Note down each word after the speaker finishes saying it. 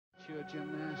mature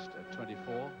gymnast at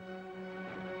 24.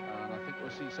 And I think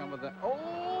we'll see some of that.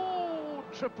 Oh,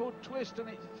 triple twist, and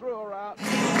it threw her out.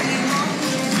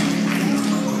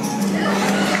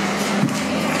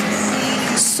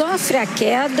 Sofre a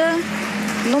queda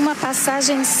numa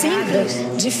passagem simples,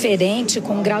 diferente,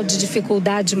 com um grau de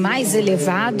dificuldade mais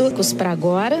elevado para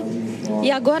agora.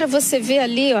 E agora você vê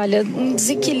ali, olha, um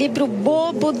desequilíbrio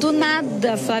bobo do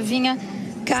nada. A Flavinha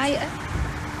cai.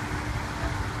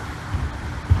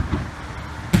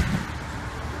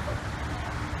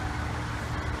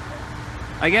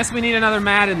 I guess we need another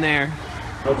mat in there.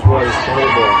 That's why it's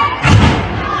horrible.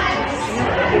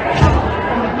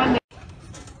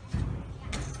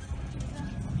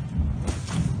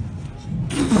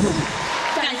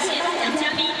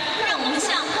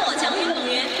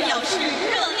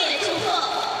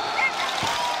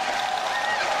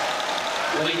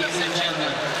 Ladies and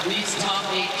gentlemen, these top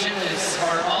 8 gymnasts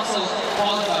are also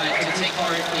qualified to take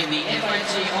part in the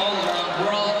FIG All-Around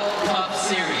World Cup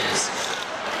Series.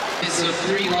 It's of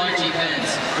 3 large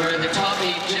events where the top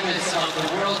 8 gymnasts of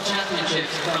the World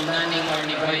Championships from Nanning are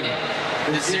invited.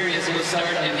 The series will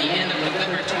start at the end of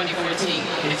November 2014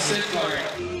 in Stuttgart.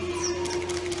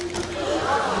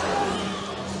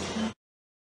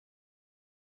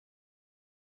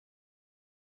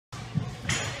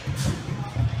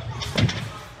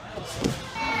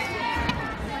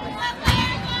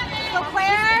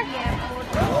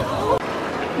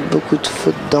 Beaucoup de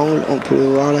fautes d'angle, on peut le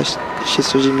voir là chez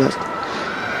ce gymnaste.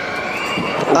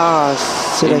 Ah,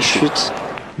 c'est la chute.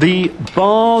 The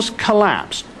bars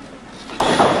collapsed.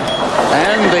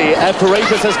 And the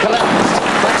apparatus has collapsed.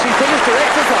 But she finished her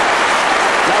exercise.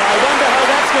 Now I wonder how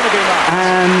that's going to be marked.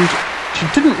 And she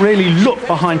didn't really look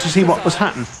behind to see what was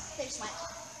happening.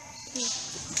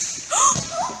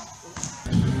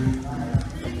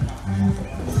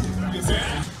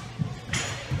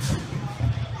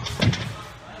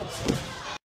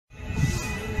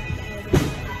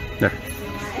 There.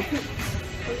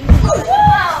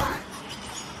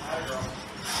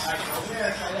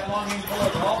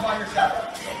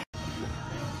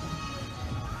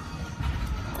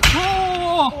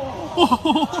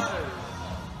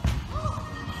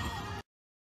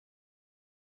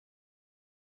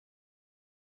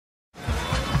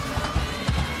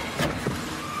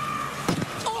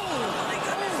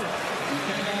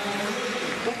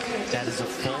 That is a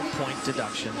full-point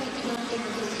deduction.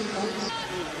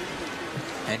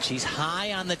 And she's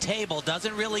high on the table,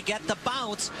 doesn't really get the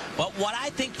bounce. But what I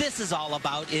think this is all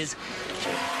about is,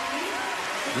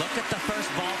 look at the first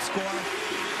vault score.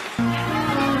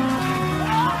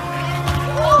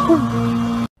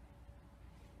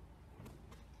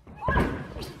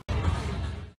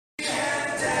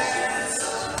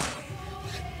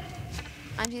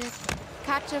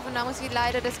 Cutschiff und da muss sie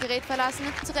leider das Gerät verlassen.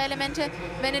 Unsere Elemente,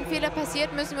 wenn ein Fehler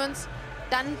passiert, müssen wir uns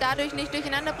dann dadurch nicht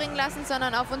durcheinander bringen lassen,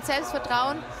 sondern auf uns selbst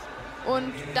vertrauen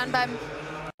und dann beim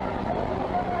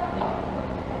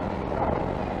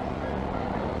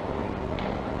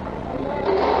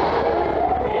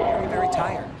very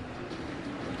tired.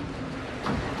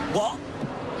 Well,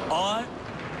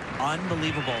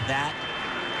 unbelievable.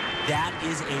 That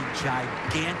is a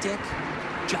gigantic.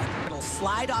 It'll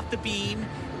slide off the beam,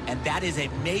 and that is a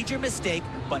major mistake,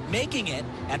 but making it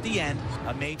at the end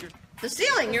a major. The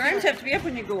ceiling, your arms have to be up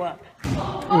when you go up.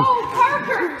 Oh,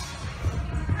 Parker!